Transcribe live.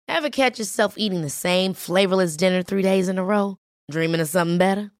Ever catch yourself eating the same flavorless dinner 3 days in a row? Dreaming of something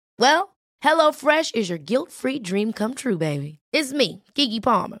better? Well, HelloFresh is your guilt-free dream come true, baby. It's me, Keke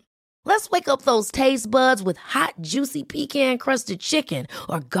Palmer. Let's wake up those taste buds with hot, juicy pecan-crusted chicken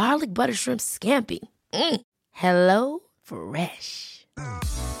or garlic butter shrimp scampi. Hello Fresh.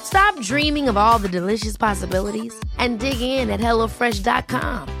 Stop dreaming of all the delicious possibilities and dig in at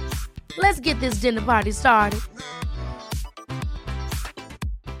HelloFresh.com. Let's get this dinner party started.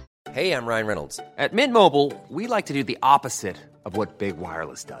 Hey, I'm Ryan Reynolds. At Mint Mobile, we like to do the opposite of what Big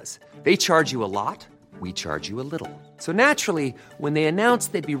Wireless does. They charge you a lot, we charge you a little. So naturally, when they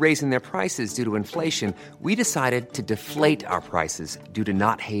announced they'd be raising their prices due to inflation, we decided to deflate our prices due to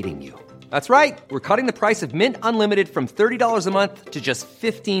not hating you. That's right. We're cutting the price of Mint Unlimited from $30 a month to just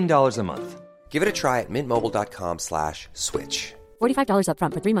 $15 a month. Give it a try at mintmobile.com/switch. $45 up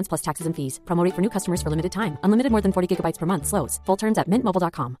front for 3 months plus taxes and fees. Promo rate for new customers for limited time. Unlimited more than 40 gigabytes per month. Slows full terms at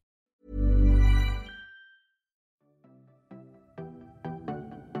mintmobile.com.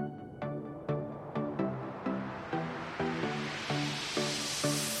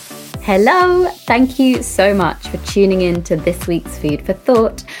 Hello, thank you so much for tuning in to this week's Food for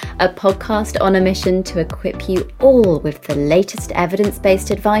Thought, a podcast on a mission to equip you all with the latest evidence-based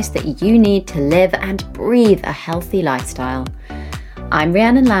advice that you need to live and breathe a healthy lifestyle. I'm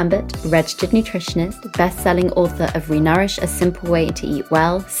Rhiannon Lambert, registered nutritionist, best-selling author of Renourish, A Simple Way to Eat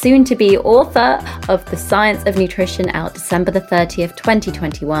Well, soon to be author of The Science of Nutrition, out December the 30th,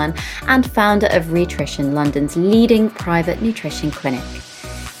 2021, and founder of Rhitrition, London's leading private nutrition clinic.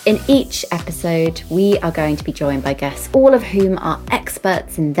 In each episode, we are going to be joined by guests, all of whom are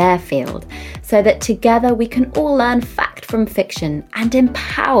experts in their field, so that together we can all learn fact from fiction and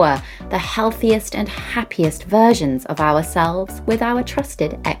empower the healthiest and happiest versions of ourselves with our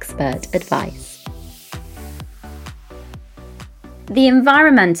trusted expert advice. The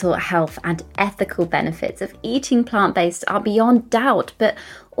environmental, health and ethical benefits of eating plant-based are beyond doubt, but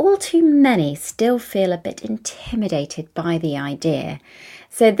all too many still feel a bit intimidated by the idea.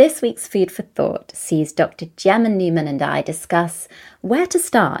 So this week's Food for Thought sees Dr. Gemma Newman and I discuss where to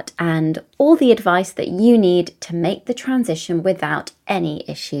start and all the advice that you need to make the transition without any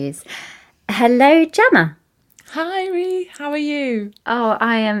issues. Hello, Gemma. Hi, Rhi. How are you? Oh,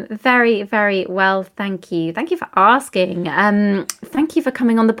 I am very, very well, thank you. Thank you for asking. Thank you for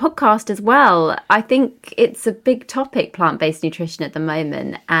coming on the podcast as well. I think it's a big topic, plant-based nutrition at the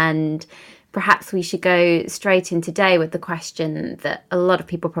moment, and perhaps we should go straight in today with the question that a lot of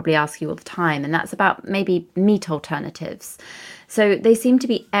people probably ask you all the time, and that's about maybe meat alternatives. So they seem to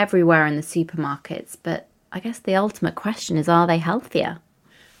be everywhere in the supermarkets, but I guess the ultimate question is, are they healthier?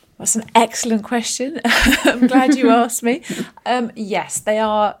 That's an excellent question. I'm glad you asked me. Yes, they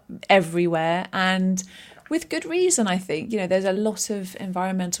are everywhere, and with good reason, I think. You know, there's a lot of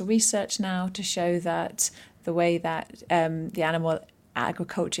environmental research now to show that the way that the animal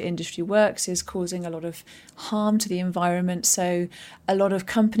agriculture industry works is causing a lot of harm to the environment. So a lot of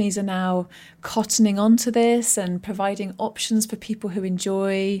companies are now cottoning onto this and providing options for people who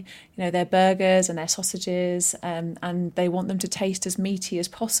enjoy, their burgers and their sausages, and they want them to taste as meaty as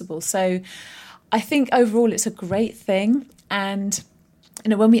possible. So I think overall it's a great thing. And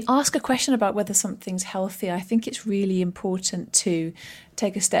when we ask a question about whether something's healthy, I think it's really important to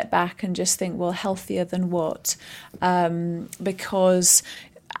take a step back and just think, well, healthier than what? Because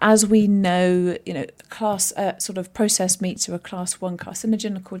as we know, class sort of processed meats are a class 1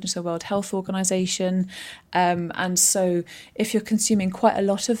 carcinogen according to the World Health Organization. And so if you're consuming quite a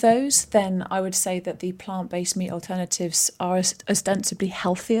lot of those, then I would say that the plant-based meat alternatives are ostensibly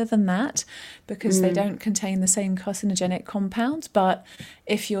healthier than that because they don't contain the same carcinogenic compounds. But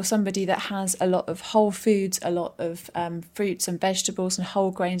if you're somebody that has a lot of whole foods, a lot of fruits and vegetables and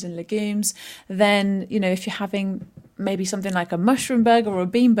whole grains and legumes, then, if you're having maybe something like a mushroom burger or a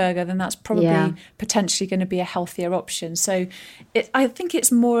bean burger, then that's probably potentially going to be a healthier option. So I think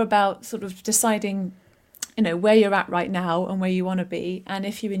it's more about sort of deciding, where you're at right now and where you want to be. And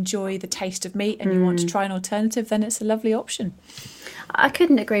if you enjoy the taste of meat and you want to try an alternative, then it's a lovely option. I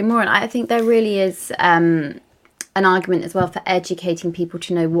couldn't agree more. And I think there really is an argument as well for educating people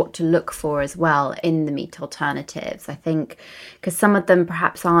to know what to look for as well in the meat alternatives. I think because some of them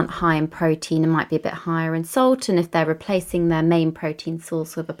perhaps aren't high in protein and might be a bit higher in salt. And if they're replacing their main protein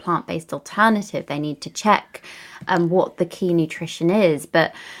source with a plant-based alternative, they need to check what the key nutrition is.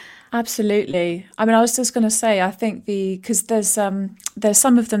 But absolutely. I mean, I was just going to say, I think because there's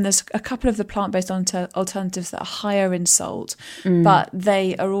some of them, there's a couple of the plant-based alternatives that are higher in salt, but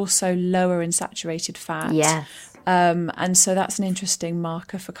they are also lower in saturated fat. Yes. And so that's an interesting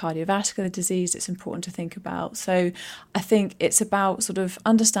marker for cardiovascular disease. It's important to think about. So I think it's about sort of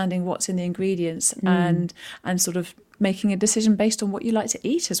understanding what's in the ingredients and sort of making a decision based on what you like to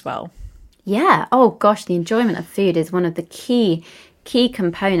eat as well. Yeah. Oh gosh, the enjoyment of food is one of the key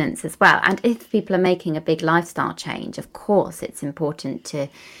components as well. And if people are making a big lifestyle change, of course, it's important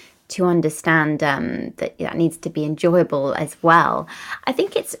to understand that needs to be enjoyable as well. I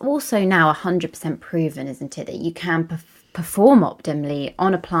think it's also now 100% proven, isn't it, that you can perform optimally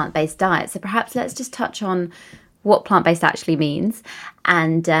on a plant-based diet. So perhaps let's just touch on what plant-based actually means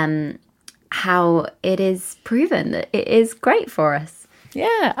and how it is proven that it is great for us.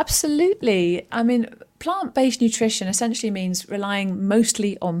 Yeah, absolutely. I mean, plant-based nutrition essentially means relying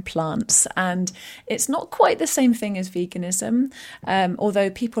mostly on plants, and it's not quite the same thing as veganism, although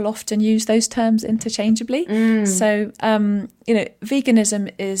people often use those terms interchangeably. So,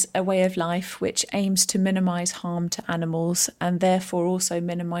 veganism is a way of life which aims to minimise harm to animals and therefore also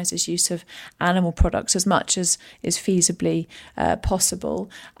minimises use of animal products as much as is feasibly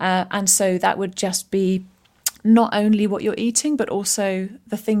possible. And so that would just be not only what you're eating, but also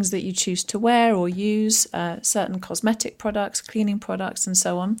the things that you choose to wear or use, certain cosmetic products, cleaning products, and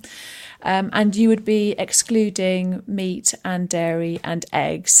so on. And you would be excluding meat and dairy and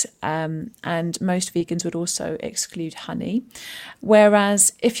eggs. And most vegans would also exclude honey.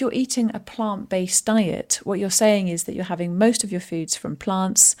 Whereas if you're eating a plant-based diet, what you're saying is that you're having most of your foods from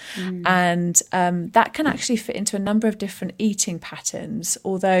plants. And that can actually fit into a number of different eating patterns,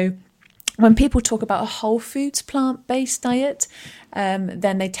 although when people talk about a whole foods plant-based diet,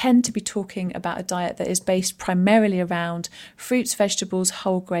 then they tend to be talking about a diet that is based primarily around fruits, vegetables,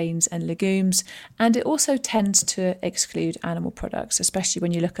 whole grains and legumes. And it also tends to exclude animal products, especially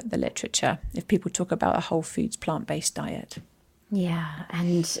when you look at the literature, if people talk about a whole foods plant-based diet. Yeah,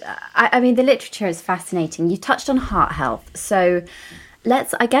 and I mean, the literature is fascinating. You touched on heart health. So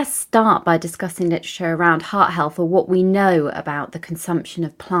let's, I guess, start by discussing literature around heart health, or what we know about the consumption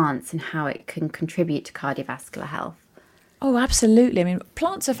of plants and how it can contribute to cardiovascular health. Oh, absolutely. I mean,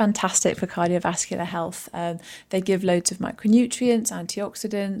 plants are fantastic for cardiovascular health. They give loads of micronutrients,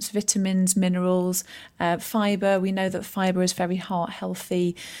 antioxidants, vitamins, minerals, fibre. We know that fibre is very heart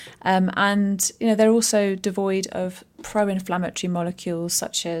healthy. And, they're also devoid of pro-inflammatory molecules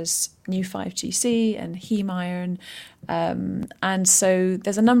such as New5GC and heme iron. And so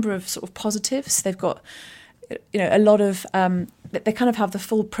there's a number of sort of positives. They've got a lot of, they kind of have the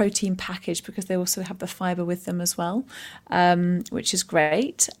full protein package because they also have the fibre with them as well, which is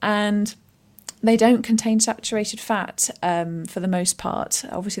great. And they don't contain saturated fat for the most part.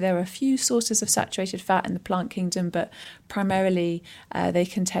 Obviously, there are a few sources of saturated fat in the plant kingdom, but primarily they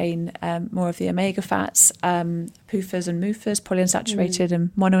contain more of the omega fats, PUFAs and MUFAs, polyunsaturated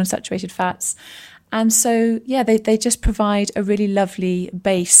and monounsaturated fats. And so, they just provide a really lovely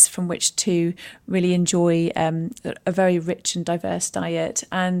base from which to really enjoy a very rich and diverse diet.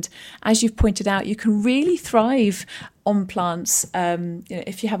 And as you've pointed out, you can really thrive on plants.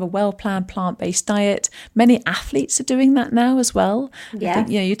 If you have a well-planned plant-based diet, many athletes are doing that now as well. Yeah. I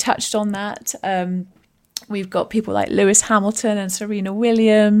think, you touched on that. We've got people like Lewis Hamilton and Serena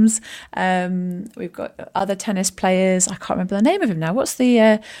Williams. We've got other tennis players. I can't remember the name of him now. What's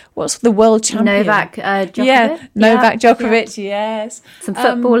the world champion? Novak Djokovic. Yeah, Novak Djokovic. Yeah. Yes. Some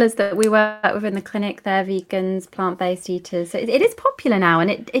footballers that we work with in the clinic. They're vegans, plant-based eaters. So it is popular now,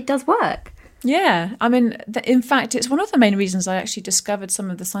 and it does work. Yeah, I mean, in fact, it's one of the main reasons I actually discovered some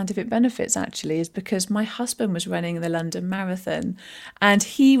of the scientific benefits, actually, is because my husband was running the London Marathon and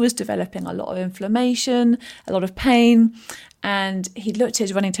he was developing a lot of inflammation, a lot of pain. And he looked at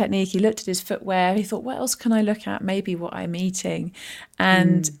his running technique, he looked at his footwear, he thought, what else can I look at? Maybe what I'm eating.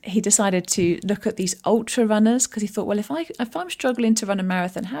 And he decided to look at these ultra runners because he thought, well, if I'm struggling to run a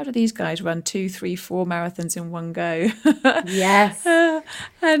marathon, how do these guys run 2, 3, 4 marathons in one go? Yes.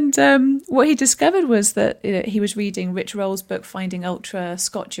 And what he discovered was that he was reading Rich Roll's book, Finding Ultra,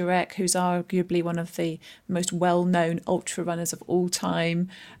 Scott Jurek, who's arguably one of the most well-known ultra runners of all time.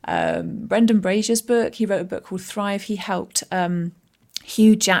 Brendan Brazier's book, he wrote a book called Thrive. He helped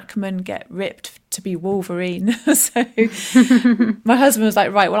Hugh Jackman get ripped to be Wolverine. So my husband was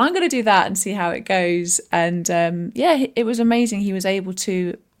like, right, well, I'm going to do that and see how it goes. And it was amazing. He was able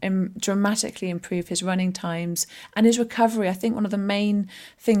to dramatically improve his running times and his recovery. I think one of the main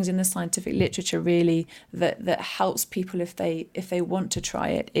things in the scientific literature really that helps people if they want to try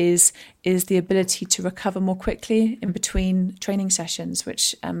it is the ability to recover more quickly in between training sessions,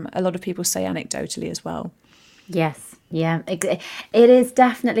 which a lot of people say anecdotally as well. Yes, yeah, it is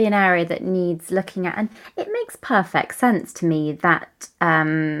definitely an area that needs looking at, and it makes perfect sense to me that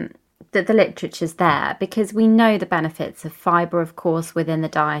that the literature's there, because we know the benefits of fibre, of course, within the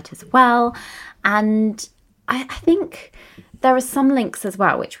diet as well. And I think there are some links as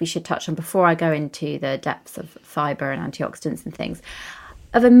well, which we should touch on before I go into the depths of fibre and antioxidants and things,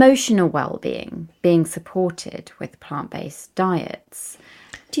 of emotional well-being being supported with plant-based diets.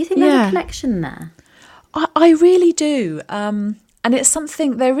 Do you think there's a connection there? I really do. And it's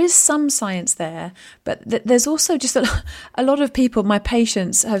something, there is some science there, but there's also just a lot of people, my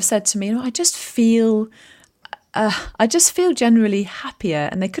patients have said to me, I just feel generally happier,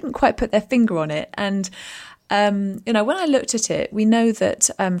 and they couldn't quite put their finger on it. And, when I looked at it, we know that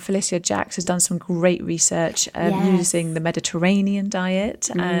Felicia Jacks has done some great research using the Mediterranean diet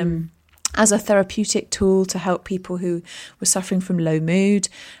as a therapeutic tool to help people who were suffering from low mood.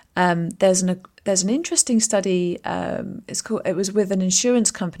 There's an interesting study. It was with an insurance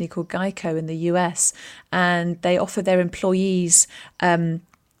company called Geico in the US, and they offer their employees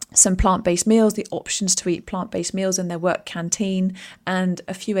some plant-based meals, the options to eat plant-based meals in their work canteen, and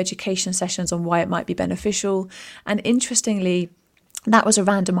a few education sessions on why it might be beneficial. And interestingly, that was a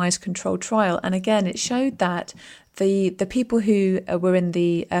randomized controlled trial. And again, it showed that the people who were in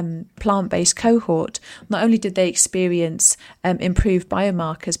the plant-based cohort, not only did they experience improved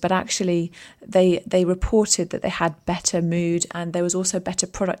biomarkers, but actually they reported that they had better mood, and there was also better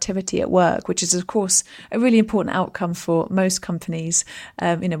productivity at work, which is, of course, a really important outcome for most companies,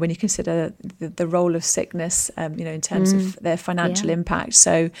 when you consider the role of sickness, in terms of their financial impact.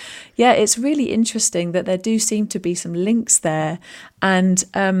 So, it's really interesting that there do seem to be some links there. And,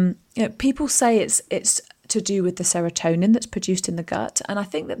 people say it's to do with the serotonin that's produced in the gut. And I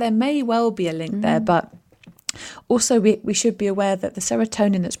think that there may well be a link there, but also we should be aware that the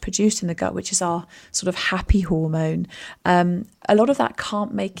serotonin that's produced in the gut, which is our sort of happy hormone, a lot of that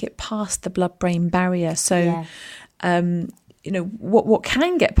can't make it past the blood-brain barrier. So, what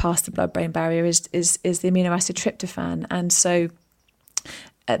can get past the blood-brain barrier is the amino acid tryptophan. And so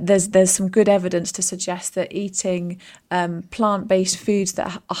there's some good evidence to suggest that eating plant-based foods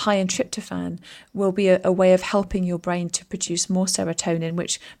that are high in tryptophan will be a way of helping your brain to produce more serotonin,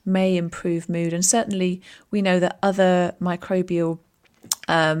 which may improve mood. And certainly we know that other microbial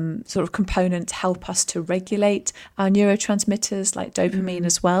sort of components help us to regulate our neurotransmitters like dopamine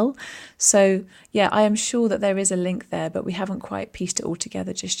as well. So, I am sure that there is a link there, but we haven't quite pieced it all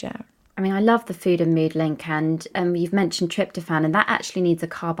together just yet. I mean, I love the food and mood link, and you've mentioned tryptophan, and that actually needs a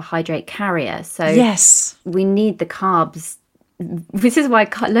carbohydrate carrier. So yes, we need the carbs. This is why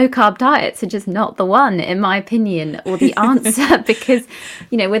low-carb diets are just not the one, in my opinion, or the answer, because,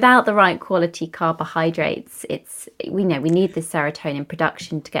 without the right quality carbohydrates, we need this serotonin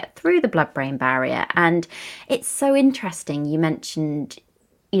production to get through the blood-brain barrier. And it's so interesting. You mentioned,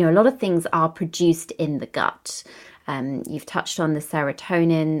 a lot of things are produced in the gut. You've touched on the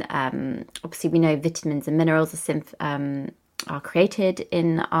serotonin. Obviously, we know vitamins and minerals are created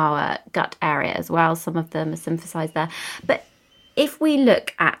in our gut area as well. Some of them are synthesized there. But if we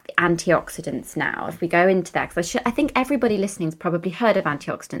look at antioxidants now, if we go into that, because I think everybody listening's probably heard of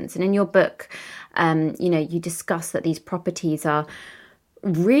antioxidants. And in your book, you discuss that these properties are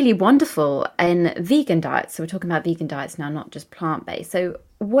really wonderful in vegan diets. So we're talking about vegan diets now, not just plant-based. So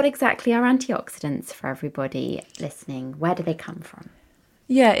what exactly are antioxidants for everybody listening? Where do they come from?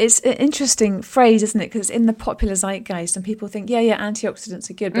 Yeah, it's an interesting phrase, isn't it? Because it's in the popular zeitgeist and people think,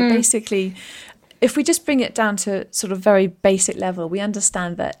 antioxidants are good. But basically, if we just bring it down to sort of very basic level, we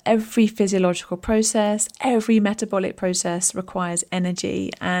understand that every physiological process, every metabolic process requires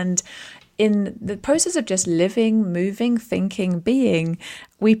energy. And in the process of just living, moving, thinking, being,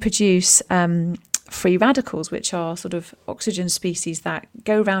 we produce free radicals, which are sort of oxygen species that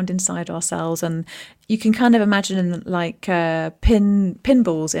go around inside our cells. And you can kind of imagine them like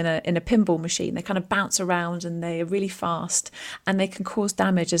pinballs in a pinball machine. They kind of bounce around and they are really fast and they can cause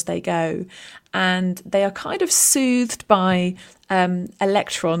damage as they go. And they are kind of soothed by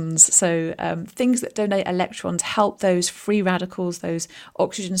electrons. So things that donate electrons help those free radicals, those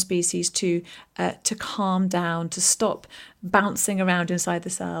oxygen species to calm down, to stop bouncing around inside the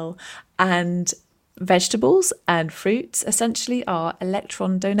cell. And vegetables and fruits essentially are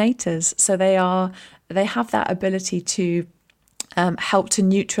electron donators. So they have that ability to help to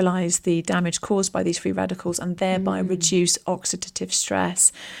neutralize the damage caused by these free radicals and thereby reduce oxidative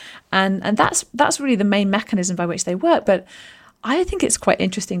stress. And that's really the main mechanism by which they work. But I think it's quite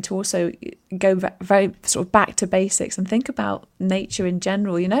interesting to also go very sort of back to basics and think about nature in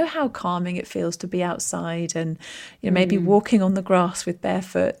general. You know how calming it feels to be outside and maybe walking on the grass with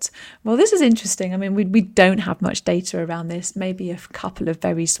barefoot. Well, this is interesting. I mean, we don't have much data around this, maybe a couple of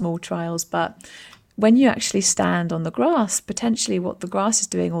very small trials, but when you actually stand on the grass, potentially what the grass is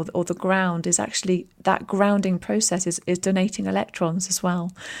doing or the ground is actually, that grounding process is donating electrons as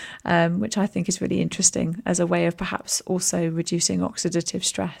well, which I think is really interesting as a way of perhaps also reducing oxidative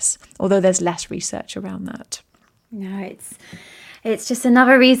stress, although there's less research around that. No, it's just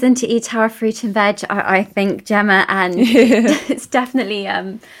another reason to eat our fruit and veg, I think, Gemma, and it's definitely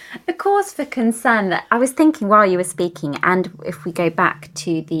a cause for concern. That I was thinking while you were speaking, and if we go back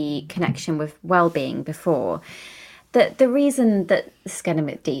to the connection with well-being before, that the reason that, this is getting a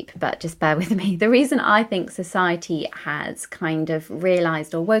bit deep, but just bear with me, the reason I think society has kind of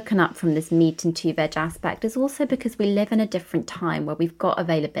realised or woken up from this meat and two veg aspect is also because we live in a different time where we've got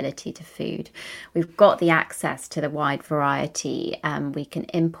availability to food. We've got the access to the wide variety. We can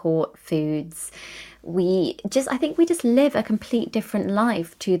import foods. I think we just live a complete different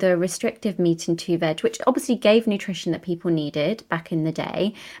life to the restrictive meat and two veg, which obviously gave nutrition that people needed back in the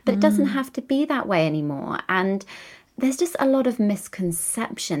day, but it doesn't have to be that way anymore. And there's just a lot of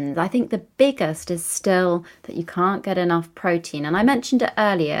misconceptions. I think the biggest is still that you can't get enough protein. And I mentioned it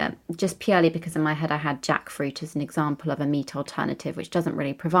earlier, just purely because in my head I had jackfruit as an example of a meat alternative, which doesn't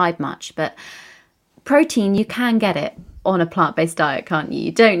really provide much. But protein, you can get it on a plant-based diet, can't you?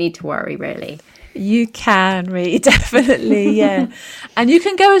 You don't need to worry, really. You can, really, definitely, yeah. And you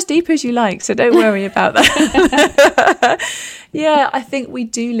can go as deep as you like, so don't worry about that. Yeah, I think we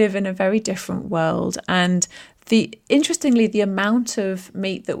do live in a very different world. And interestingly, the amount of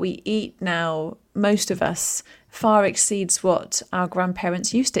meat that we eat now, most of us, far exceeds what our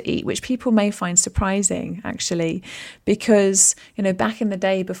grandparents used to eat, which people may find surprising, actually, because, back in the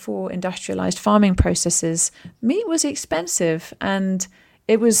day before industrialized farming processes, meat was expensive, and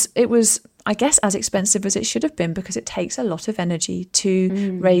it was, I guess, as expensive as it should have been, because it takes a lot of energy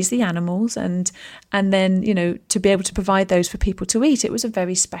to raise the animals and then, to be able to provide those for people to eat. It was a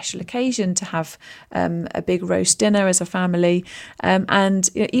very special occasion to have a big roast dinner as a family. And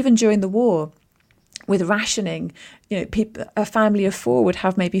even during the war, with rationing, a family of four would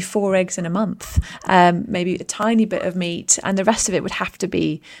have maybe 4 eggs in a month, maybe a tiny bit of meat, and the rest of it would have to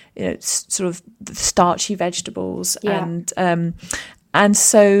be, sort of starchy vegetables. Yeah. And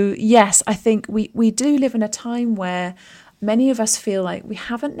so, yes, I think we do live in a time where many of us feel like we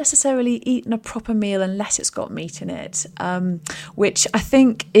haven't necessarily eaten a proper meal unless it's got meat in it, which I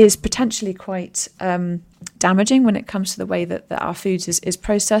think is potentially quite damaging when it comes to the way that our foods is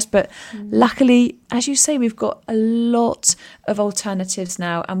processed. But luckily, as you say, we've got a lot of alternatives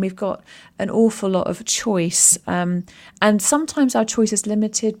now, and we've got an awful lot of choice. And sometimes our choice is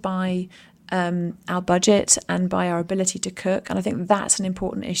limited by our budget and by our ability to cook. And I think that's an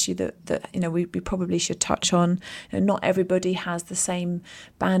important issue that we probably should touch on. Not everybody has the same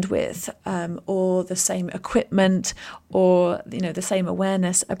bandwidth or the same equipment or the same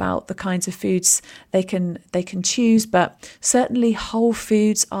awareness about the kinds of foods they can choose. But certainly whole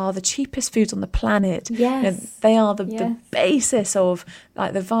foods are the cheapest foods on the planet. Yes. They are the basis of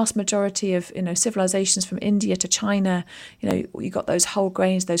like the vast majority of civilizations from India to China. You got those whole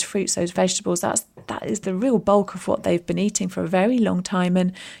grains, those fruits, those vegetables. That is the real bulk of what they've been eating for a very long time.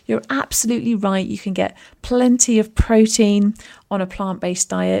 And you're absolutely right. You can get plenty of protein on a plant-based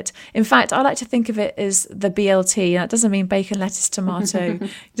diet. In fact, I like to think of it as the BLT. That doesn't mean bacon, lettuce, tomato. You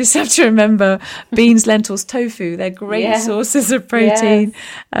just have to remember beans, lentils, tofu. They're great sources of protein.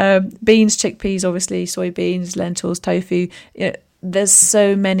 Yes. Beans, chickpeas, obviously, soybeans, lentils, tofu. There's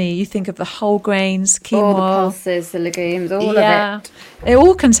so many. You think of the whole grains, quinoa. All the pulses, the legumes, all of it. They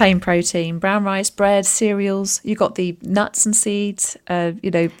all contain protein. Brown rice, bread, cereals. You got the nuts and seeds,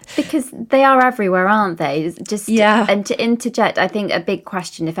 Because they are everywhere, aren't they? And to interject, I think a big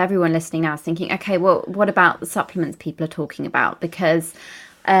question, if everyone listening now is thinking, okay, well, what about the supplements people are talking about? Because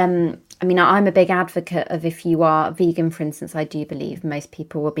I'm a big advocate of, if you are vegan, for instance, I do believe most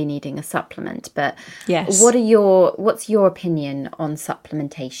people will be needing a supplement. But yes, what's your opinion on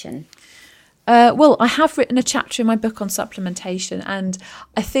supplementation? Well, I have written a chapter in my book on supplementation, and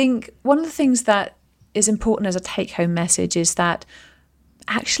I think one of the things that is important as a take-home message is that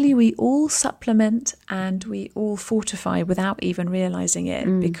actually we all supplement and we all fortify without even realising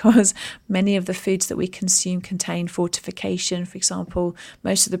it, because many of the foods that we consume contain fortification. For example,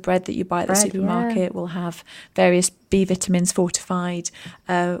 most of the bread that you buy at the supermarket will have various B vitamins fortified.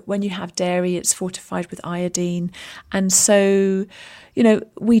 When you have dairy, it's fortified with iodine. And so,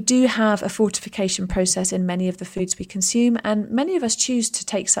 we do have a fortification process in many of the foods we consume, and many of us choose to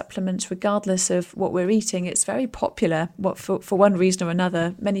take supplements regardless of what we're eating. It's very popular. For one reason or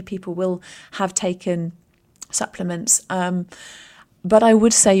another, many people will have taken supplements. But I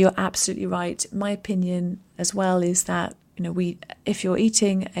would say you're absolutely right. My opinion as well is that if you're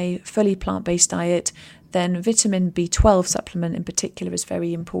eating a fully plant-based diet, then vitamin B12 supplement in particular is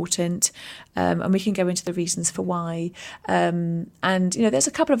very important, and we can go into the reasons for why. And there's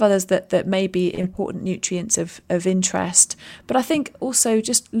a couple of others that may be important nutrients of interest. But I think also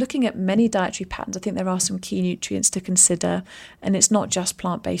just looking at many dietary patterns, I think there are some key nutrients to consider, and it's not just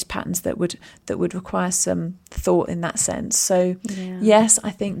plant-based patterns that would require some thought in that sense. So yes,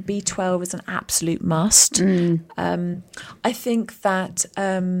 I think B12 is an absolute must. I think that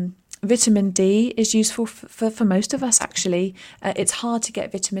vitamin D is useful for most of us, actually. It's hard to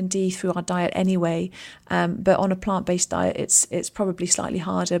get vitamin D through our diet anyway, but on a plant-based diet, it's probably slightly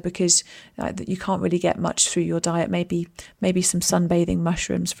harder because you can't really get much through your diet. Maybe some sunbathing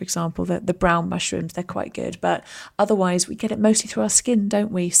mushrooms, for example, the brown mushrooms, they're quite good, but otherwise we get it mostly through our skin,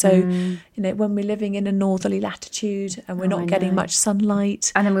 don't we? So, when we're living in a northerly latitude and we're not getting much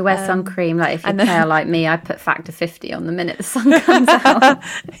sunlight. And then we wear sun cream, like if you're pale like me, I put factor 50 on the minute the sun comes out.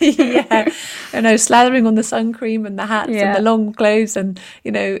 Yeah, slathering on the sun cream and the hats and the long clothes and,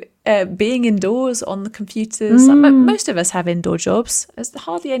 being indoors on the computers. Most of us have indoor jobs. There's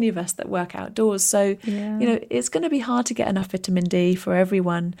hardly any of us that work outdoors. So, it's going to be hard to get enough vitamin D for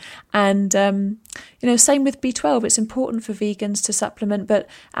everyone. And, same with B12. It's important for vegans to supplement, but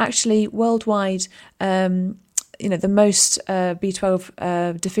actually worldwide, the most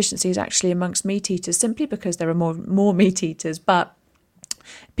B12 deficiency is actually amongst meat eaters, simply because there are more meat eaters. But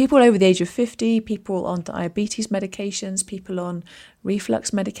people over the age of 50, people on diabetes medications, people on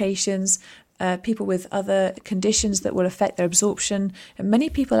reflux medications, people with other conditions that will affect their absorption. And many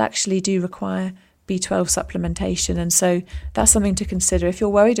people actually do require B12 supplementation. And so that's something to consider. If you're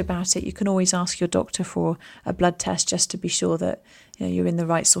worried about it, you can always ask your doctor for a blood test just to be sure that you're in the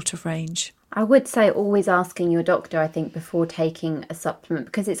right sort of range. I would say always asking your doctor, I think, before taking a supplement,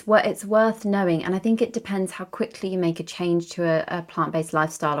 because it's worth knowing. And I think it depends how quickly you make a change to a plant-based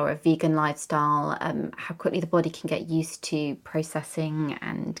lifestyle or a vegan lifestyle, how quickly the body can get used to processing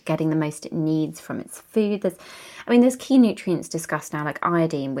and getting the most it needs from its food. There's key nutrients discussed now, like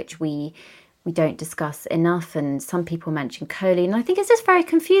iodine, which we don't discuss enough, and some people mention choline, and I think it's just very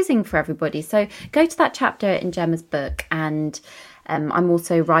confusing for everybody. So go to that chapter in Gemma's book, and I'm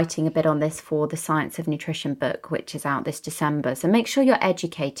also writing a bit on this for the Science of Nutrition book, which is out this December. So make sure you're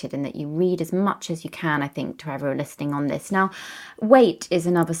educated and that you read as much as you can, I think, to everyone listening on this. Now, weight is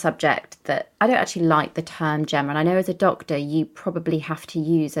another subject that I don't actually like the term, Gemma, and I know as a doctor you probably have to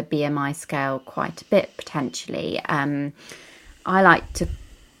use a BMI scale quite a bit, potentially. I like to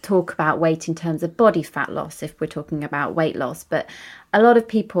talk about weight in terms of body fat loss if we're talking about weight loss, but a lot of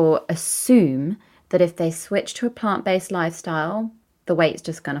people assume that if they switch to a plant-based lifestyle, the weight's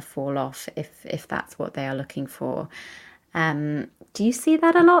just going to fall off if that's what they are looking for. Do you see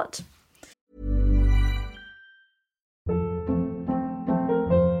that a lot?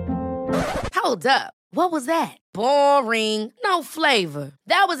 Hold up. What was that? Boring. No flavor.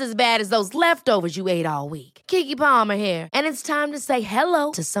 That was as bad as those leftovers you ate all week. Keke Palmer here, and it's time to say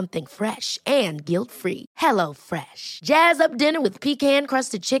hello to something fresh and guilt-free. Hello Fresh. Jazz up dinner with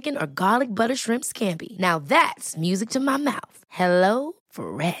pecan-crusted chicken or garlic butter shrimp scampi. Now that's music to my mouth. Hello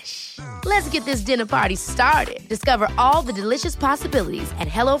Fresh. Let's get this dinner party started. Discover all the delicious possibilities at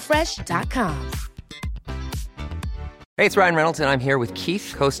HelloFresh.com. Hey, it's Ryan Reynolds, and I'm here with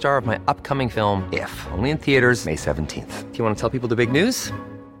Keith, co-star of my upcoming film, If, only in theaters May 17th. Do you want to tell people the big news?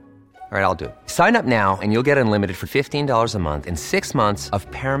 All right, I'll do it. Sign up now and you'll get unlimited for $15 a month and 6 months of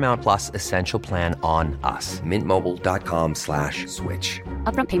Paramount Plus Essential Plan on us. MintMobile.com/switch.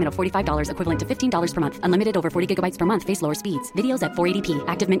 Upfront payment of $45 equivalent to $15 per month. Unlimited over 40 gigabytes per month. Face lower speeds. Videos at 480p.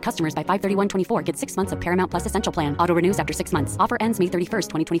 Active Mint customers by 531.24 get 6 months of Paramount Plus Essential Plan. Auto renews after 6 months. Offer ends May 31st,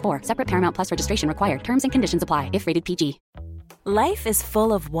 2024. Separate Paramount Plus registration required. Terms and conditions apply if rated PG. Life is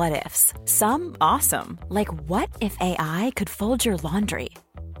full of what-ifs. Some awesome. Like what if AI could fold your laundry?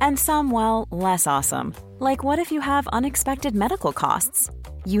 And some, well, less awesome. Like what if you have unexpected medical costs?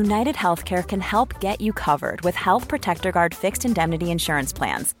 United Healthcare can help get you covered with Health Protector Guard fixed indemnity insurance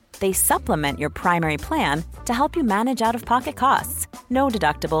plans. They supplement your primary plan to help you manage out-of-pocket costs. No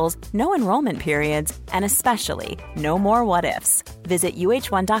deductibles, no enrollment periods, and especially no more what-ifs. Visit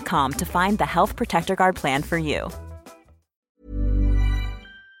uh1.com to find the Health Protector Guard plan for you.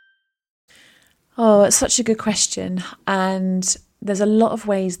 Oh, it's such a good question. And there's a lot of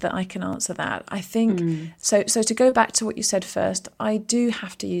ways that I can answer that. I think, so to go back to what you said first, I do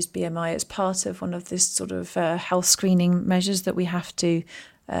have to use BMI as part of one of this sort of health screening measures that we have to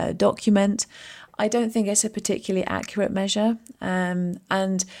document. I don't think it's a particularly accurate measure.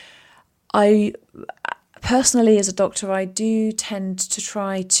 And I personally, as a doctor, I do tend to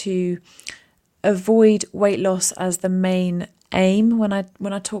try to avoid weight loss as the main aim when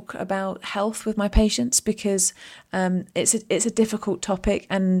I talk about health with my patients, because it's a difficult topic,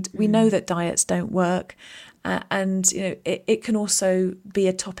 and we know that diets don't work, and it can also be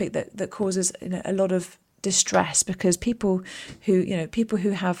a topic that causes a lot of distress, because people who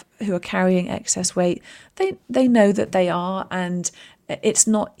are carrying excess weight, they know that they are, and it's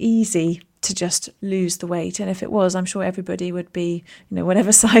not easy to just lose the weight. And if it was, I'm sure everybody would be,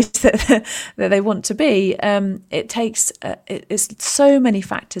 whatever size that they want to be. It takes, it's so many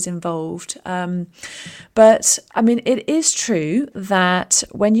factors involved. But I mean, it is true that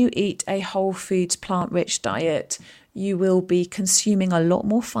when you eat a whole foods, plant-rich diet, you will be consuming a lot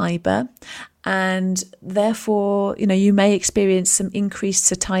more fibre, and therefore, you may experience some increased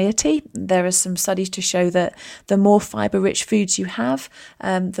satiety. There are some studies to show that the more fibre-rich foods you have,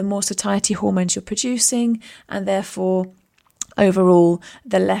 the more satiety hormones you're producing, and therefore, overall,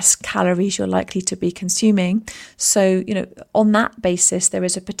 the less calories you're likely to be consuming. So, on that basis, there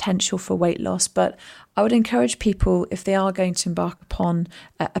is a potential for weight loss. But I would encourage people, if they are going to embark upon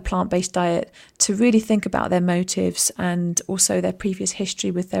a plant-based diet, to really think about their motives and also their previous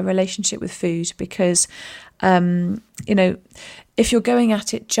history with their relationship with food, because, if you're going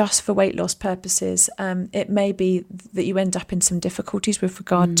at it just for weight loss purposes, it may be that you end up in some difficulties with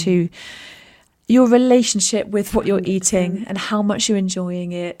regard to your relationship with what you're eating and how much you're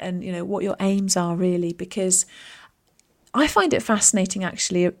enjoying it, and what your aims are really. Because I find it fascinating,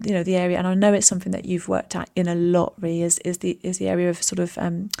 actually, the area, and I know it's something that you've worked at in a lot, Rhi, is the area of sort of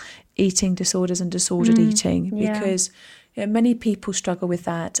eating disorders and disordered eating, because many people struggle with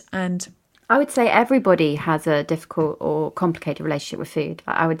that. And I would say everybody has a difficult or complicated relationship with food.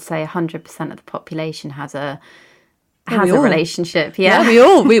 I would say 100% of the population has a relationship. We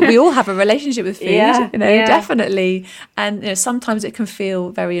all have a relationship with food, definitely. And sometimes it can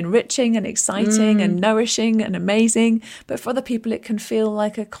feel very enriching and exciting and nourishing and amazing, but for other people it can feel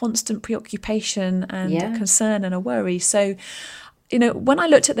like a constant preoccupation and a concern and a worry. So when I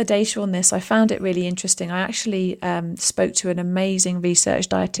looked at the data on this, I found it really interesting. I actually spoke to an amazing research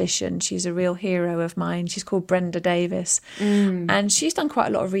dietitian. She's a real hero of mine. She's called Brenda Davis. And she's done quite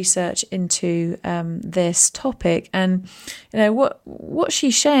a lot of research into this topic. And, what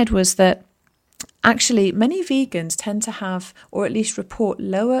she shared was that actually many vegans tend to have, or at least report,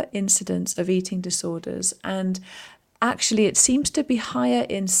 lower incidence of eating disorders. And actually, it seems to be higher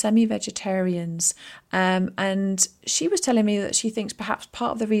in semi-vegetarians. And she was telling me that she thinks perhaps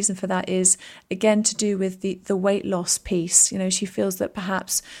part of the reason for that is, again, to do with the weight loss piece. She feels that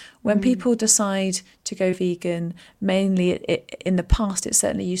perhaps when people decide to go vegan, mainly in the past, it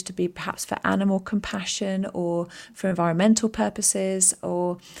certainly used to be perhaps for animal compassion or for environmental purposes,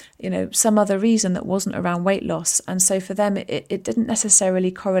 or, some other reason that wasn't around weight loss. And so for them, it didn't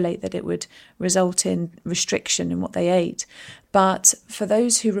necessarily correlate that it would result in restriction in what they ate. But for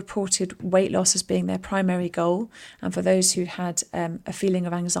those who reported weight loss as being their primary goal, and for those who had a feeling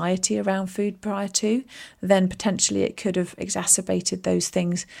of anxiety around food prior to, then potentially it could have exacerbated those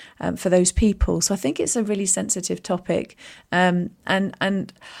things for those people. So I think it's a really sensitive topic. And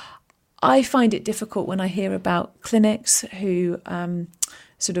I find it difficult when I hear about clinics who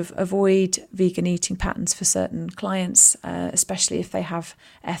sort of avoid vegan eating patterns for certain clients, especially if they have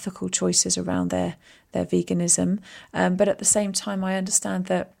ethical choices around their veganism. But at the same time, I understand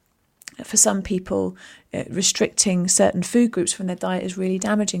that for some people, restricting certain food groups from their diet is really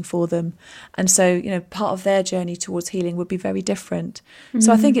damaging for them. And so, part of their journey towards healing would be very different.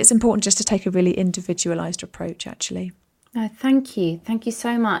 So I think it's important just to take a really individualised approach, actually. Thank you. Thank you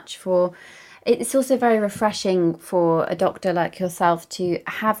so much for... It's also very refreshing for a doctor like yourself to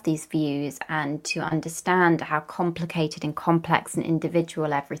have these views and to understand how complicated and complex and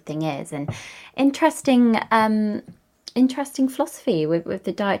individual everything is, and interesting philosophy with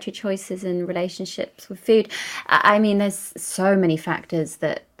the dietary choices and relationships with food. I mean, there's so many factors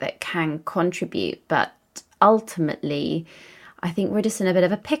that can contribute, but ultimately, I think we're just in a bit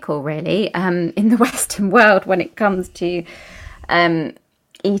of a pickle, really, in the Western world when it comes to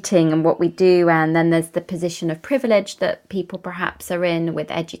eating and what we do. And then there's the position of privilege that people perhaps are in with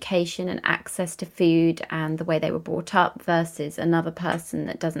education and access to food and the way they were brought up versus another person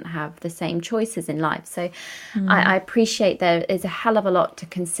that doesn't have the same choices in life. So I appreciate there is a hell of a lot to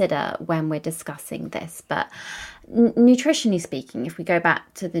consider when we're discussing this. But nutritionally speaking, if we go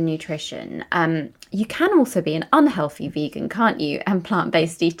back to the nutrition, you can also be an unhealthy vegan, can't you? And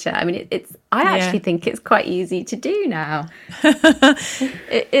plant-based eater. I mean, I actually think it's quite easy to do now.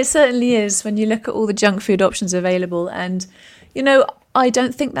 It certainly is when you look at all the junk food options available. And, I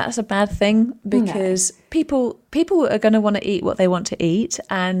don't think that's a bad thing, because people are going to want to eat what they want to eat.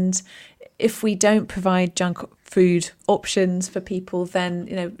 And if we don't provide junk food options for people,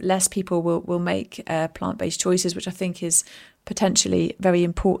 then less people will make plant-based choices, which I think is potentially very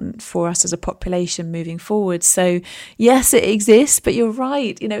important for us as a population moving forward. So yes, it exists, but you're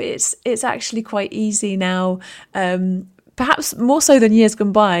right. It's actually quite easy now. Perhaps more so than years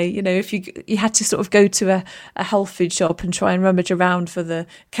gone by. If you had to sort of go to a health food shop and try and rummage around for the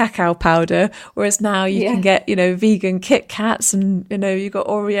cacao powder, whereas now you can get vegan Kit Kats, and you've got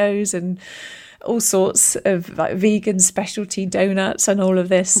Oreos and all sorts of like vegan specialty donuts and all of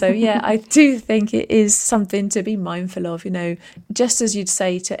this. So yeah, I do think it is something to be mindful of. Just as you'd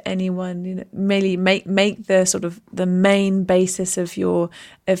say to anyone, merely make the sort of the main basis of your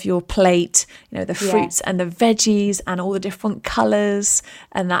plate, the fruits and the veggies and all the different colours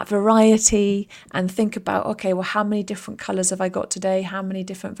and that variety, and think about, okay, well, how many different colours have I got today? How many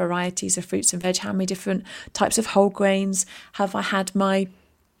different varieties of fruits and veg? How many different types of whole grains have I had my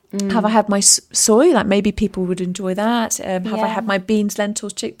soy? Like maybe people would enjoy that. Have I had my beans,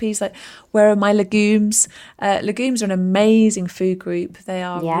 lentils, chickpeas? Like, where are my legumes? Legumes are an amazing food group. They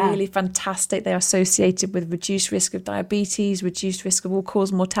are really fantastic. They are associated with reduced risk of diabetes, reduced risk of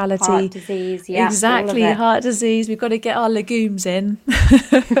all-cause mortality. Heart disease, exactly, heart disease. We've got to get our legumes in.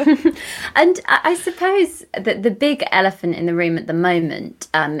 And I suppose that the big elephant in the room at the moment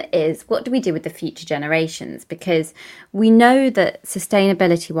is, what do we do with the future generations? Because we know that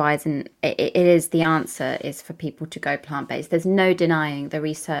sustainability-wise, and it is the answer is for people to go plant-based. There's no denying the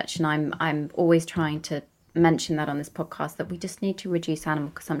research, and I'm always trying to mention that on this podcast, that we just need to reduce animal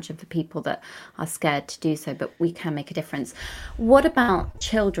consumption for people that are scared to do so, but we can make a difference. What about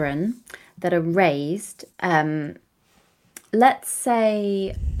children that are raised, let's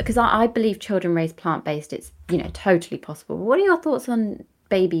say, because I believe children raised plant-based, it's totally possible. What are your thoughts on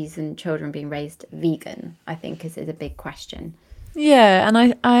babies and children being raised vegan? I think is a big question. Yeah,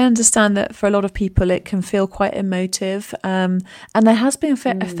 and I understand that for a lot of people it can feel quite emotive, and there has been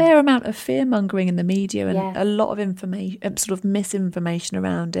a fair amount of fear-mongering in the media and a lot of information, sort of misinformation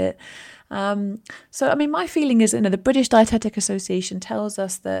around it. So, I mean, my feeling is, the British Dietetic Association tells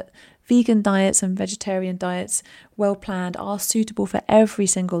us that vegan diets and vegetarian diets, well planned, are suitable for every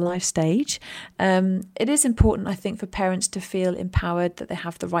single life stage. It is important, I think, for parents to feel empowered, that they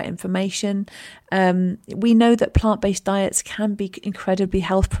have the right information. We know that plant-based diets can be incredibly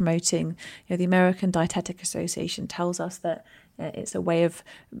health promoting. The American Dietetic Association tells us that it's a way of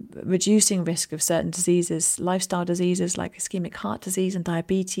reducing risk of certain diseases, lifestyle diseases like ischemic heart disease and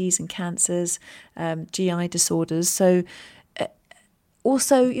diabetes and cancers, GI disorders. So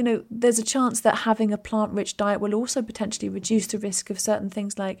also, there's a chance that having a plant-rich diet will also potentially reduce the risk of certain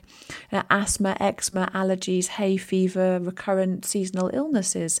things like asthma, eczema, allergies, hay fever, recurrent seasonal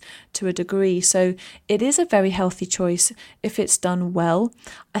illnesses to a degree. So it is a very healthy choice if it's done well.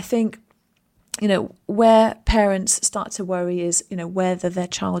 I think where parents start to worry is, whether their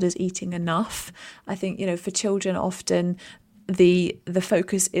child is eating enough. I think, for children, often the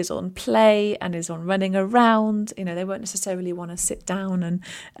focus is on play and is on running around. They won't necessarily want to sit down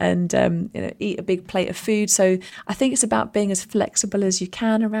and eat a big plate of food. So I think it's about being as flexible as you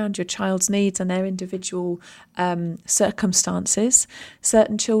can around your child's needs and their individual circumstances.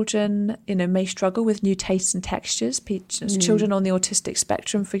 Certain children, may struggle with new tastes and textures. Children on the autistic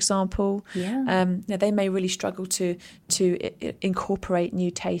spectrum, for example, they may really struggle to incorporate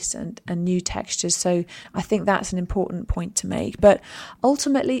new tastes and new textures. So I think that's an important point to make. But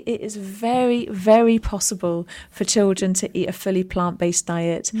ultimately, it is very, very possible for children to eat a fully plant-based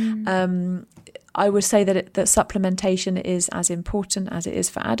diet. I would say that supplementation is as important as it is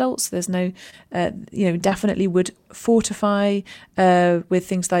for adults. There's no, definitely would fortify with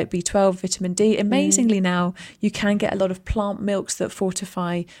things like B12, vitamin D. Amazingly now, you can get a lot of plant milks that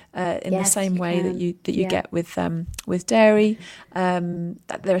fortify in the same way that you get with dairy. There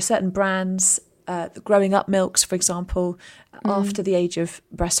are certain brands. The growing up milks, for example, after the age of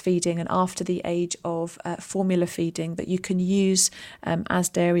breastfeeding and after the age of formula feeding, that you can use as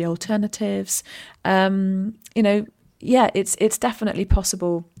dairy alternatives. It's definitely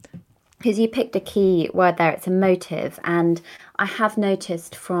possible. Because you picked a key word there, it's emotive. And I have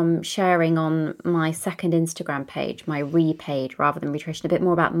noticed from sharing on my second Instagram page, my page rather than Nutrition, a bit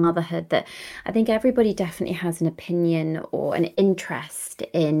more about motherhood, that I think everybody definitely has an opinion or an interest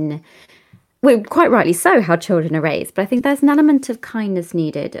in, well, quite rightly so, how children are raised. But I think there's an element of kindness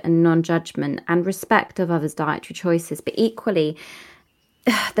needed and non-judgment and respect of others' dietary choices. But equally,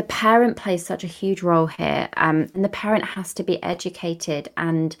 the parent plays such a huge role here, and the parent has to be educated.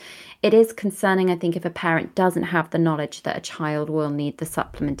 And it is concerning, I think, if a parent doesn't have the knowledge that a child will need the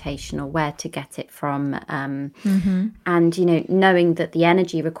supplementation or where to get it from. And, you know, knowing that the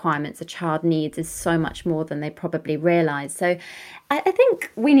energy requirements a child needs is so much more than they probably realise. So I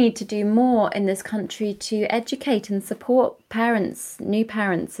think we need to do more in this country to educate and support parents, new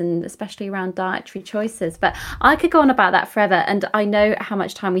parents, and especially around dietary choices. But I could go on about that forever, and I know how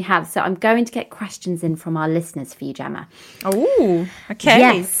much time we have. So I'm going to get questions in from our listeners for you, Gemma. Oh, okay.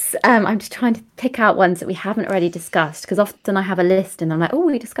 Yes. I'm just trying to pick out ones that we haven't already discussed, because often I have a list and I'm like, oh,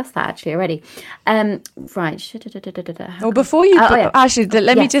 we discussed that actually already. Right. Well, before you actually,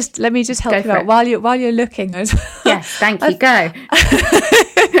 let me just help you out while you're looking. Yes, thank you. Go.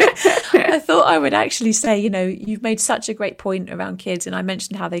 I thought I would actually say, you know, you've made such a great point around kids, and I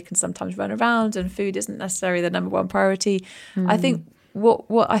mentioned how they can sometimes run around and food isn't necessarily the number one priority. I think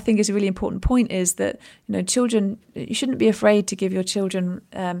what I think is a really important point is that, you know, children, you shouldn't be afraid to give your children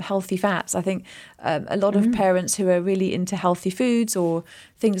healthy fats. I think a lot of parents who are really into healthy foods or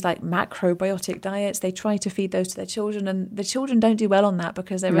things like macrobiotic diets, they try to feed those to their children, and the children don't do well on that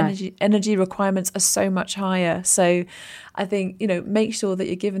because their energy requirements are so much higher. So I think, you know, make sure that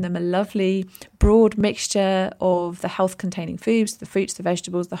you're giving them a lovely broad mixture of the health containing foods, the fruits, the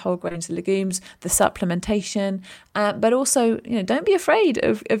vegetables, the whole grains, the legumes, the supplementation, but also, you know, don't be afraid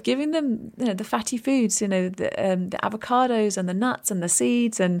of giving them, you know, the fatty foods, you know, the avocados and the nuts and the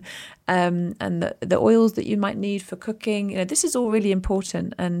seeds and the oils that you might need for cooking. You know, this is all really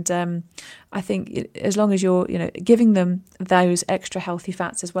important, and I think as long as you're, you know, giving them those extra healthy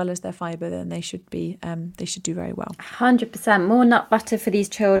fats as well as their fibre, then they should do very well. 100% more nut butter for these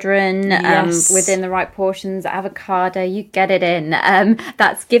children. Yes. Within the right portions, avocado, you get it in.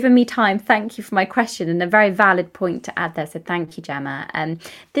 That's given me time. Thank you for my question, and a very valid point to add there. So thank you, Gemma.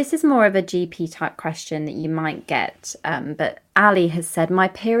 This is more of a GP type question that you might get, but Ali has said, my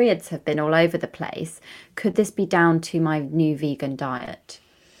periods have been all over the place. Could this be down to my new vegan diet?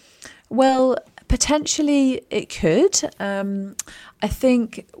 Well, potentially it could. I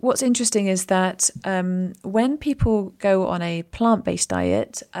think what's interesting is that when people go on a plant-based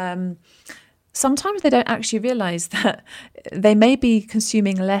diet, sometimes they don't actually realise that they may be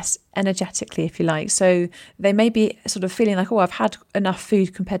consuming less energetically, if you like. So they may be sort of feeling like, oh, I've had enough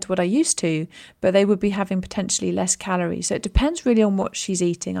food compared to what I used to, but they would be having potentially less calories. So it depends really on what she's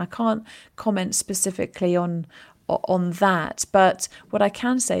eating. I can't comment specifically on that, but what I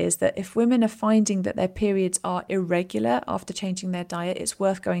can say is that if women are finding that their periods are irregular after changing their diet, it's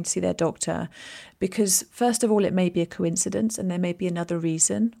worth going to see their doctor, because first of all, it may be a coincidence and there may be another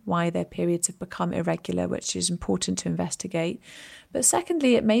reason why their periods have become irregular, which is important to investigate. But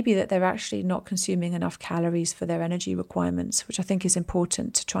secondly, it may be that they're actually not consuming enough calories for their energy requirements, which I think is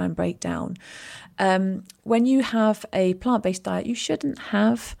important to try and break down. When you have a plant-based diet, you shouldn't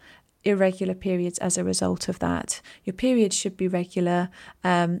have irregular periods as a result of that. Your periods should be regular,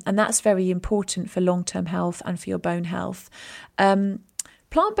 and that's very important for long-term health and for your bone health.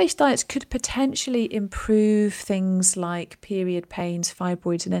 Plant-based diets could potentially improve things like period pains,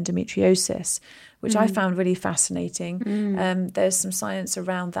 fibroids and endometriosis, which I found really fascinating. There's some science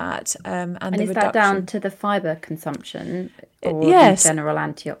around that. And the is reduction. that down to the fibre consumption or Yes. the general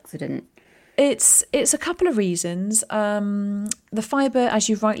antioxidant? It's a couple of reasons. The fibre, as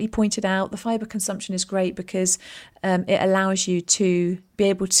you've rightly pointed out, the fibre consumption is great because it allows you to be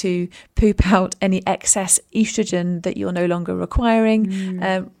able to poop out any excess estrogen that you're no longer requiring.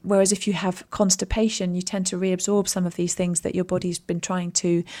 Whereas if you have constipation, you tend to reabsorb some of these things that your body's been trying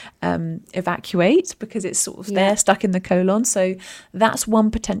to evacuate because it's sort of there stuck in the colon. So that's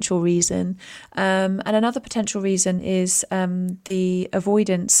one potential reason. And another potential reason is the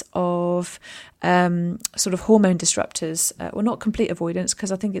avoidance of sort of hormone disruptors. Well, not complete avoidance,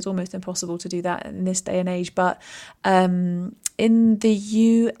 because I think it's almost impossible to do that in this day and age, but in the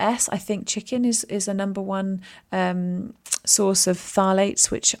US, I think chicken is a number one source of phthalates,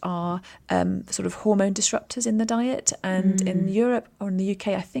 which are sort of hormone disruptors in the diet. And in Europe or in the UK,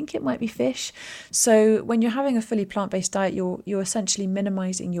 I think it might be fish. So when you're having a fully plant-based diet, you're essentially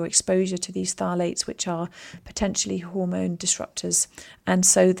minimizing your exposure to these phthalates, which are potentially hormone disruptors. And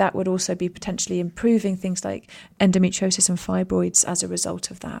so that would also be potentially improving things like endometriosis and fibroids as a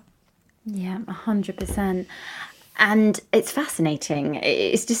result of that. Yeah, 100%. And it's fascinating.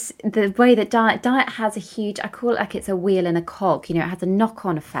 It's just the way that diet has a huge, I call it like it's a wheel and a cog. You know, it has a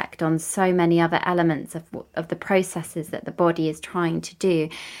knock-on effect on so many other elements of the processes that the body is trying to do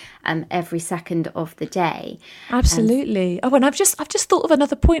every second of the day. Absolutely. And I've just thought of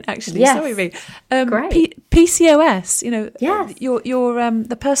another point actually. Yes. Sorry, Ree. Great. PCOS, Yes. you're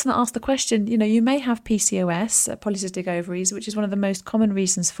the person that asked the question, you may have PCOS, polycystic ovaries, which is one of the most common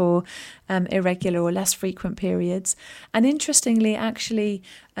reasons for irregular or less frequent periods. And interestingly, actually,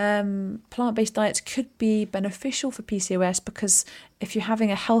 plant-based diets could be beneficial for PCOS, because if you're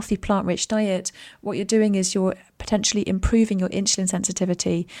having a healthy plant-rich diet, what you're doing is you're potentially improving your insulin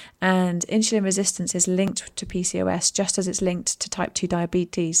sensitivity, and insulin resistance is linked to PCOS just as it's linked to type 2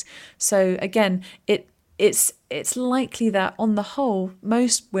 diabetes. So again, it's likely that on the whole,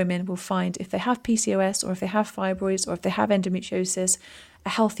 most women will find if they have PCOS or if they have fibroids or if they have endometriosis, a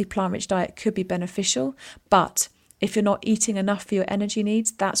healthy plant-rich diet could be beneficial. But if you're not eating enough for your energy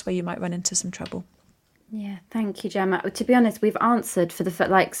needs, that's where you might run into some trouble. Yeah, thank you, Gemma. To be honest, we've answered for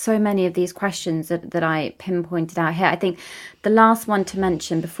so many of these questions that I pinpointed out here. I think the last one to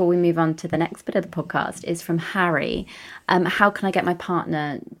mention before we move on to the next bit of the podcast is from Harry. How can I get my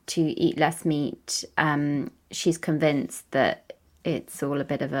partner to eat less meat? She's convinced that it's all a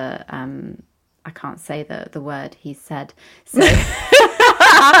bit of a I can't say the word he said. So I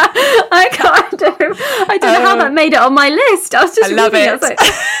don't know how that made it on my list. I was just love reading it. I was like,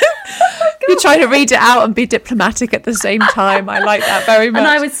 You're trying to read it out and be diplomatic at the same time. I like that very much. And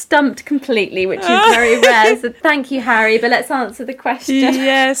I was stumped completely, which is very rare. So thank you, Harry. But let's answer the question.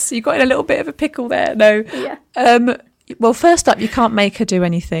 Yes, you got in a little bit of a pickle there. No. Yeah. Well, first up, you can't make her do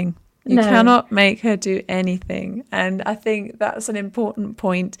anything. You No. cannot make her do anything. And I think that's an important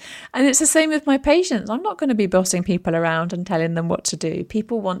point. And it's the same with my patients. I'm not going to be bossing people around and telling them what to do.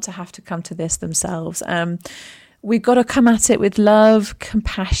 People want to have to come to this themselves. We've got to come at it with love,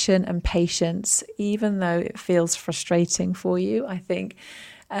 compassion and patience, even though it feels frustrating for you. I think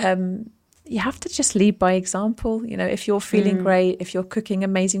you have to just lead by example. If you're feeling great, if you're cooking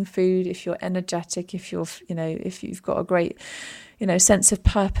amazing food, if you're energetic, if you've got a great, sense of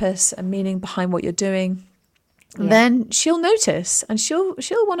purpose and meaning behind what you're doing, then she'll notice, and she'll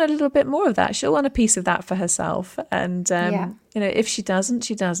want a little bit more of that. She'll want a piece of that for herself. And, if she doesn't,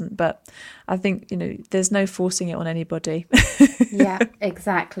 she doesn't. But I think, there's no forcing it on anybody. Yeah,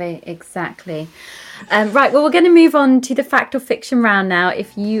 exactly. Right, well, we're going to move on to the fact or fiction round now,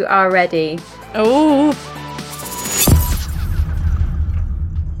 if you are ready. Oh,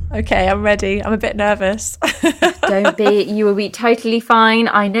 okay, I'm ready. I'm a bit nervous. Don't be. You will be totally fine.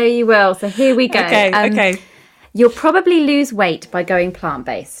 I know you will. So here we go. Okay. You'll probably lose weight by going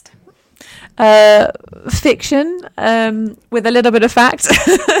plant-based. Fiction, with a little bit of fact.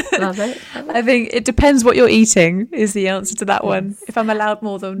 Love it. I think it depends what you're eating is the answer to that one. If I'm allowed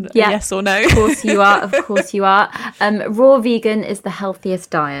more than a yes or no. Of course you are. Raw vegan is the healthiest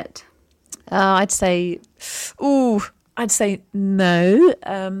diet. I'd say no.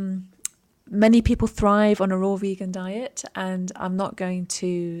 Many people thrive on a raw vegan diet, and I'm not going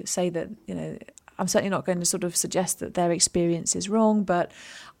to say that, I'm certainly not going to sort of suggest that their experience is wrong, but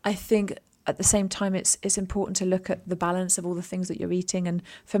I think at the same time it's important to look at the balance of all the things that you're eating. And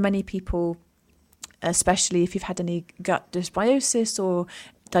for many people, especially if you've had any gut dysbiosis or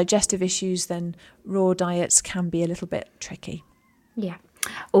digestive issues, then raw diets can be a little bit tricky. Yeah.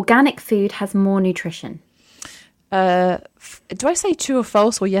 Organic food has more nutrition. Do I say true or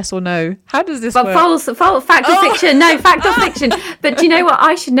false or yes or no? How does this work? False, fact or fiction. No, fact or fiction. But do you know what?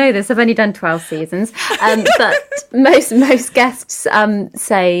 I should know this. I've only done 12 seasons. But most guests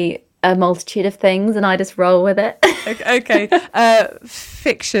say a multitude of things, and I just roll with it. Okay.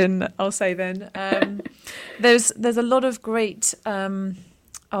 Fiction, I'll say then. There's a lot of great...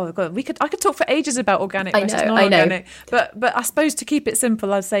 oh God, I could talk for ages about organic versus non-organic. But I suppose to keep it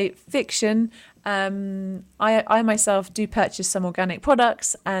simple, I'd say fiction. I myself do purchase some organic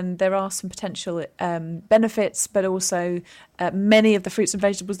products, and there are some potential benefits, but also many of the fruits and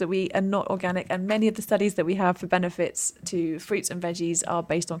vegetables that we eat are not organic, and many of the studies that we have for benefits to fruits and veggies are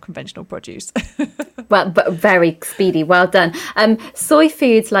based on conventional produce. Well, but very speedy. Well done. Soy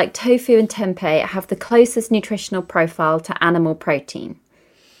foods like tofu and tempeh have the closest nutritional profile to animal protein.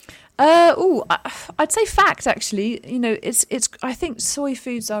 I'd say fact, actually. It's. I think soy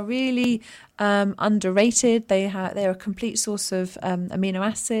foods are really underrated. They're a complete source of amino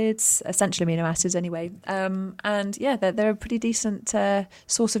acids, essential amino acids anyway. And yeah, they're a pretty decent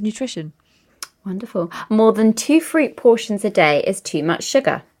source of nutrition. Wonderful. More than 2 fruit portions a day is too much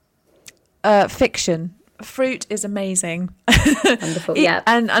sugar. Fiction. Fruit is amazing. Wonderful, yeah.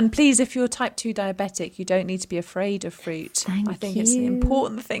 And please, if you're type 2 diabetic, you don't need to be afraid of fruit. I think it's an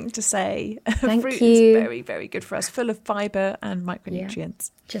important thing to say. Fruit is very, very good for us, full of fibre and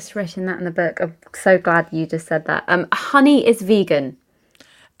micronutrients. Yeah. Just written that in the book. I'm so glad you just said that. Honey is vegan.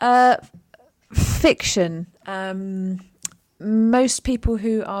 Fiction. most people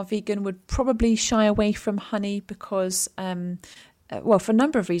who are vegan would probably shy away from honey because, for a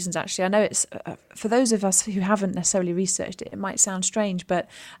number of reasons, actually. I know it's, for those of us who haven't necessarily researched it, it might sound strange, but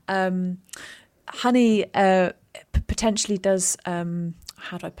honey potentially does, how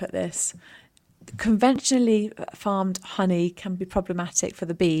do I put this? Conventionally farmed honey can be problematic for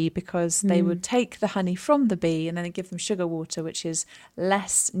the bee because they would take the honey from the bee and then they give them sugar water, which is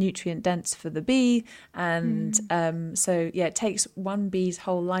less nutrient dense for the bee. And it takes one bee's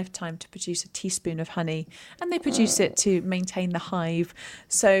whole lifetime to produce a teaspoon of honey, and they produce it to maintain the hive.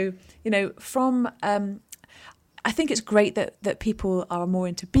 So, I think it's great that people are more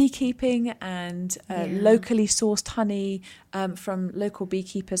into beekeeping, and locally sourced honey from local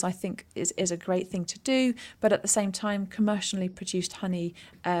beekeepers, I think is a great thing to do. But at the same time, commercially produced honey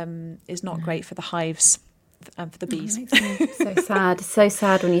is not great for the hives and for the bees. So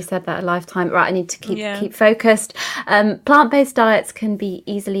sad when you said that, a lifetime. Right, I need to keep focused. Plant-based diets can be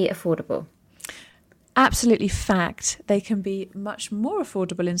easily affordable. Absolutely fact. They can be much more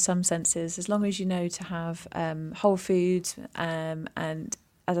affordable in some senses, as long as you know to have whole foods and,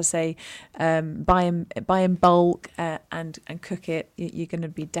 as I say, buy in bulk and cook it. You're going to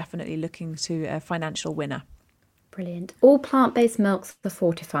be definitely looking to a financial winner. Brilliant. All plant-based milks are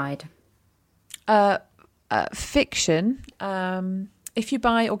fortified. Fiction. If you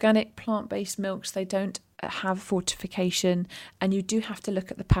buy organic plant-based milks, they don't have fortification, and you do have to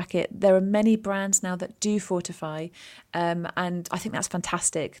look at the packet. There are many brands now that do fortify, and I think that's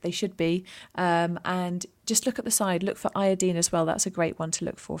fantastic. They should be. And just look at the side. Look for iodine as well. That's a great one to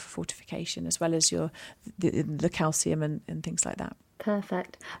look for fortification, as well as the calcium and things like that.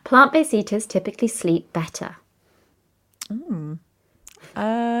 Perfect. Plant-based eaters typically sleep better.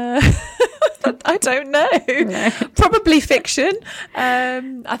 I don't know. No. Probably fiction.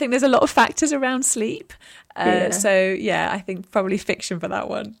 I think there's a lot of factors around sleep. So, I think probably fiction for that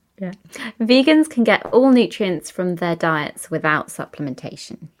one. Yeah. Vegans can get all nutrients from their diets without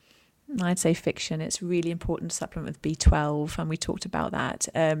supplementation. I'd say fiction. It's really important to supplement with B12, and we talked about that.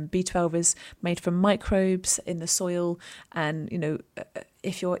 B12 is made from microbes in the soil, and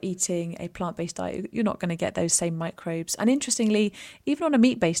if you're eating a plant-based diet, you're not going to get those same microbes. And interestingly, even on a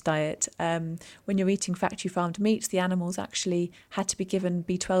meat-based diet, when you're eating factory farmed meats, the animals actually had to be given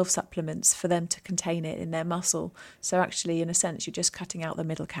B12 supplements for them to contain it in their muscle. So actually, in a sense, you're just cutting out the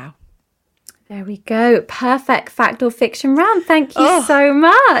middle cow. There we go. Perfect fact or fiction round. Thank you so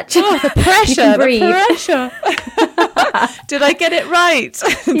much. Oh, the pressure. The pressure. Did I get it right?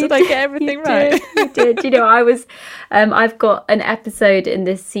 Did I get everything right? You did. I've got an episode in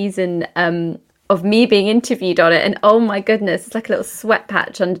this season of me being interviewed on it, and oh my goodness, it's like a little sweat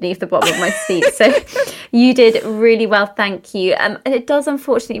patch underneath the bottom of my seat. So you did really well. Thank you. And it does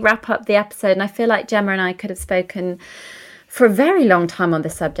unfortunately wrap up the episode, and I feel like Gemma and I could have spoken for a very long time on the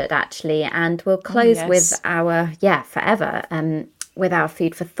subject, actually, and we'll close with our forever with our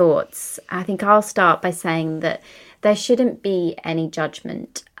food for thoughts. I think I'll start by saying that there shouldn't be any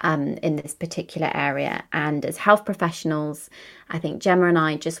judgment in this particular area, and as health professionals, I think Gemma and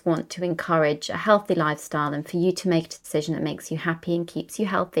I just want to encourage a healthy lifestyle and for you to make a decision that makes you happy and keeps you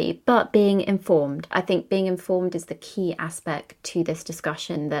healthy, but being informed. I think being informed is the key aspect to this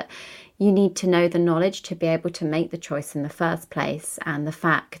discussion, that you need to know the knowledge to be able to make the choice in the first place, and the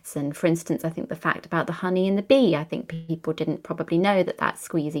facts. And for instance, I think the fact about the honey and the bee, I think people didn't probably know that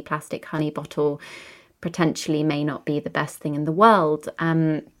squeezy plastic honey bottle potentially may not be the best thing in the world.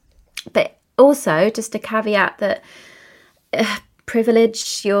 But also just a caveat that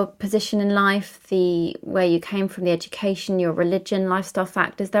privilege, your position in life, where you came from, the education, your religion, lifestyle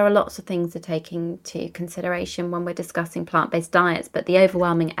factors, there are lots of things to take into consideration when we're discussing plant-based diets, but the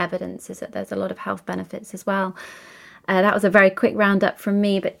overwhelming evidence is that there's a lot of health benefits as well. That was a very quick roundup from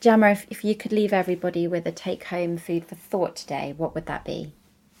me, but Gemma, if you could leave everybody with a take-home food for thought today, what would that be?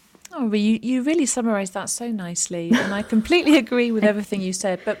 Oh, but you really summarised that so nicely, and I completely agree with everything you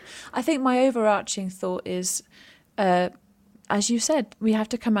said. But I think my overarching thought is, as you said, we have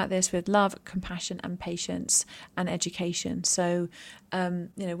to come at this with love, compassion and patience and education. So,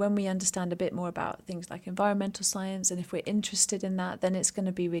 when we understand a bit more about things like environmental science, and if we're interested in that, then it's going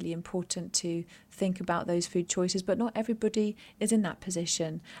to be really important to think about those food choices. But not everybody is in that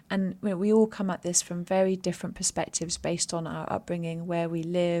position. And we all come at this from very different perspectives based on our upbringing, where we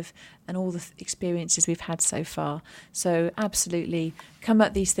live and all the experiences we've had so far. So absolutely come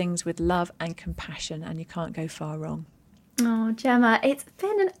at these things with love and compassion, and you can't go far wrong. Oh, Gemma, it's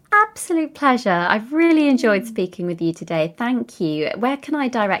been an absolute pleasure. I've really enjoyed speaking with you today. Thank you. Where can I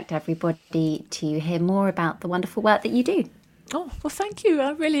direct everybody to hear more about the wonderful work that you do? Oh, well, thank you.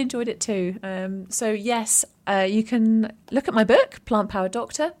 I really enjoyed it too. So yes, you can look at my book, Plant Power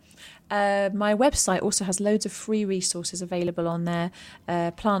Doctor. My website also has loads of free resources available on there,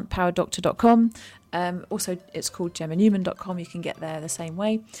 plantpowerdoctor.com. Also, it's called gemmanewman.com. You can get there the same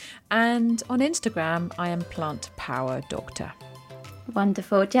way. And on Instagram, I am Plant Power Doctor.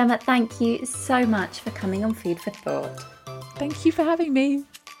 Wonderful. Gemma, thank you so much for coming on Food for Thought. Thank you for having me.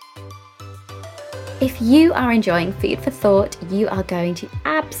 If you are enjoying Food for Thought, you are going to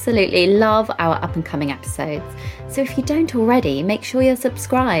absolutely love our up-and-coming episodes. So if you don't already, make sure you're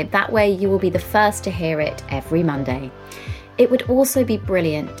subscribed. That way you will be the first to hear it every Monday. It would also be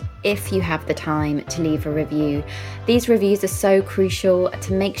brilliant if you have the time to leave a review. These reviews are so crucial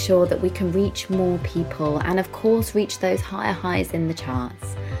to make sure that we can reach more people and of course reach those higher highs in the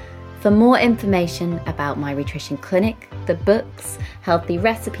charts. For more information about my Rhitrition Clinic, the books, healthy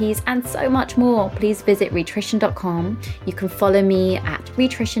recipes, and so much more, please visit rhitrition.com. You can follow me at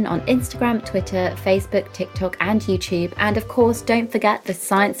Rhitrition on Instagram, Twitter, Facebook, TikTok, and YouTube. And of course, don't forget The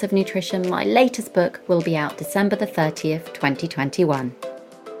Science of Nutrition, my latest book, will be out December the 30th, 2021.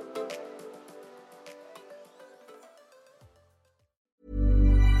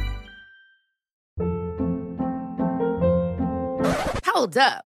 Hold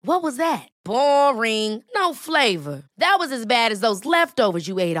up. What was that? Boring. No flavor. That was as bad as those leftovers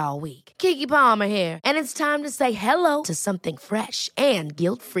you ate all week. Keke Palmer here, and it's time to say hello to something fresh and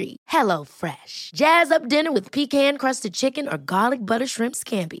guilt-free. Hello Fresh. Jazz up dinner with pecan-crusted chicken or garlic butter shrimp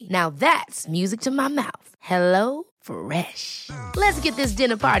scampi. Now that's music to my mouth. Hello Fresh. Let's get this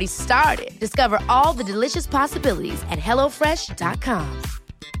dinner party started. Discover all the delicious possibilities at HelloFresh.com.